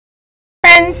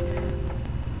friends.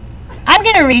 I'm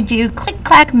going to read you Click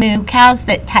Clack Moo, Cows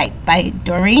That Type by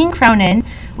Doreen Cronin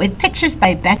with pictures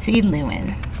by Betsy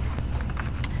Lewin.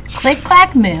 Click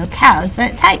Clack Moo, Cows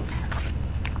That Type.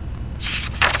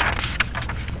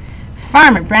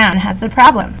 Farmer Brown has a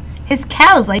problem. His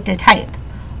cows like to type.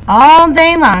 All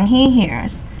day long he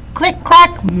hears click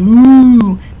clack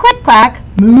moo, click clack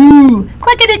moo,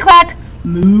 clickety clack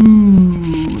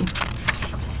moo.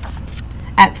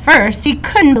 At first he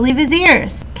couldn't believe his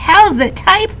ears. Cows that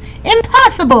type?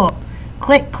 Impossible!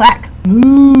 Click clack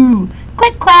moo,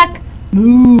 click clack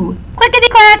moo, clickety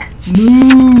clack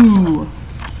moo.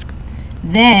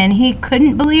 Then he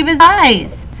couldn't believe his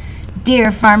eyes.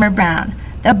 Dear Farmer Brown,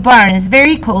 the barn is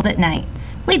very cold at night.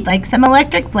 We'd like some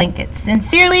electric blankets.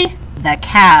 Sincerely, the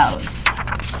cows.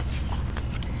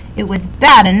 It was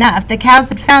bad enough the cows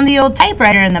had found the old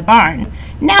typewriter in the barn.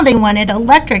 Now they wanted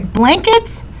electric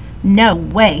blankets? No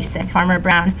way, said Farmer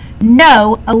Brown.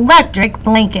 No electric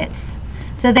blankets.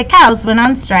 So the cows went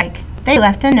on strike. They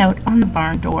left a note on the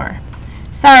barn door.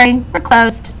 Sorry, we're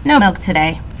closed. No milk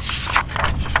today.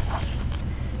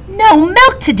 No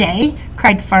milk today,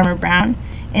 cried Farmer Brown.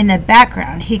 In the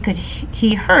background,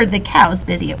 he heard the cows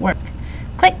busy at work.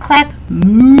 Click clack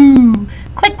moo,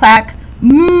 click clack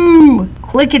moo,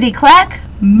 clickety clack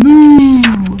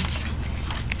moo.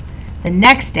 The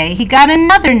next day he got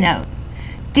another note.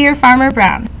 Dear Farmer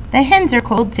Brown, the hens are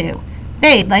cold too.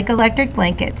 They'd like electric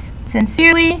blankets.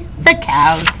 Sincerely, the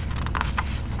cows.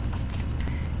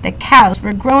 The cows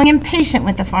were growing impatient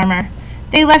with the farmer.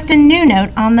 They left a new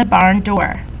note on the barn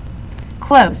door.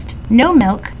 Closed. No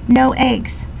milk, no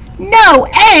eggs. No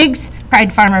eggs!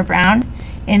 Cried Farmer Brown.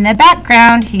 In the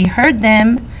background he heard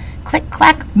them click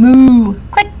clack moo,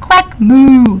 click clack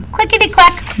moo, clickety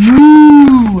clack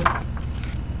moo.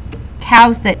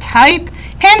 Cows that type?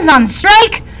 Hens on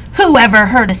strike? Who ever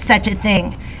heard of such a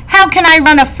thing? How can I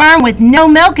run a farm with no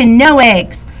milk and no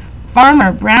eggs?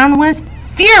 Farmer Brown was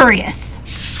furious.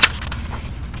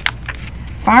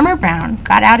 Farmer Brown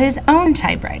got out his own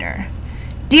typewriter.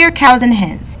 Dear cows and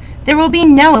hens, there will be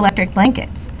no electric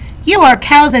blankets. You are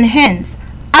cows and hens.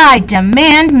 I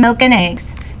demand milk and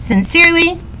eggs.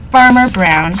 Sincerely, Farmer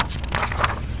Brown.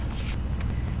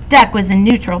 Duck was a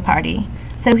neutral party,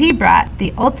 so he brought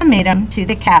the ultimatum to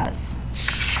the cows.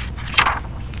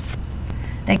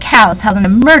 The cows held an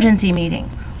emergency meeting.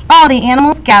 All the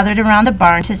animals gathered around the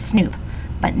barn to snoop,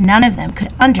 but none of them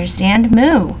could understand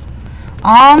moo.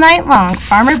 All night long,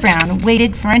 Farmer Brown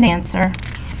waited for an answer.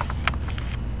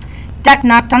 Duck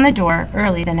knocked on the door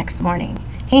early the next morning.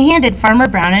 He handed Farmer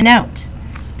Brown a note.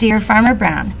 Dear Farmer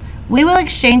Brown, we will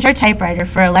exchange our typewriter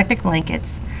for electric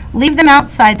blankets. Leave them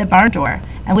outside the barn door,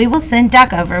 and we will send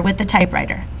Duck over with the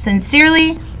typewriter.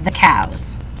 Sincerely, the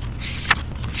cows.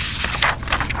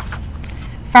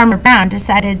 Farmer Brown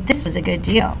decided this was a good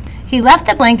deal. He left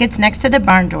the blankets next to the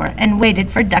barn door and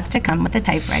waited for Duck to come with the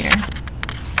typewriter.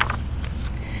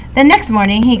 The next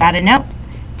morning he got a note.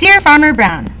 Dear Farmer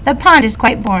Brown, the pond is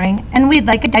quite boring, and we'd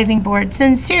like a diving board.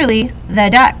 Sincerely, the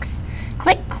ducks.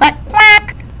 Click, clack,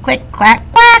 quack. Click, clack,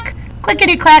 quack.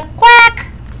 Clickety, clack,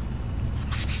 quack.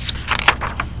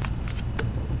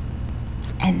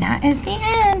 And that is the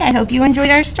end. I hope you enjoyed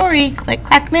our story, Click,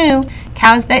 Clack, Moo,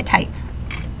 Cows That Type.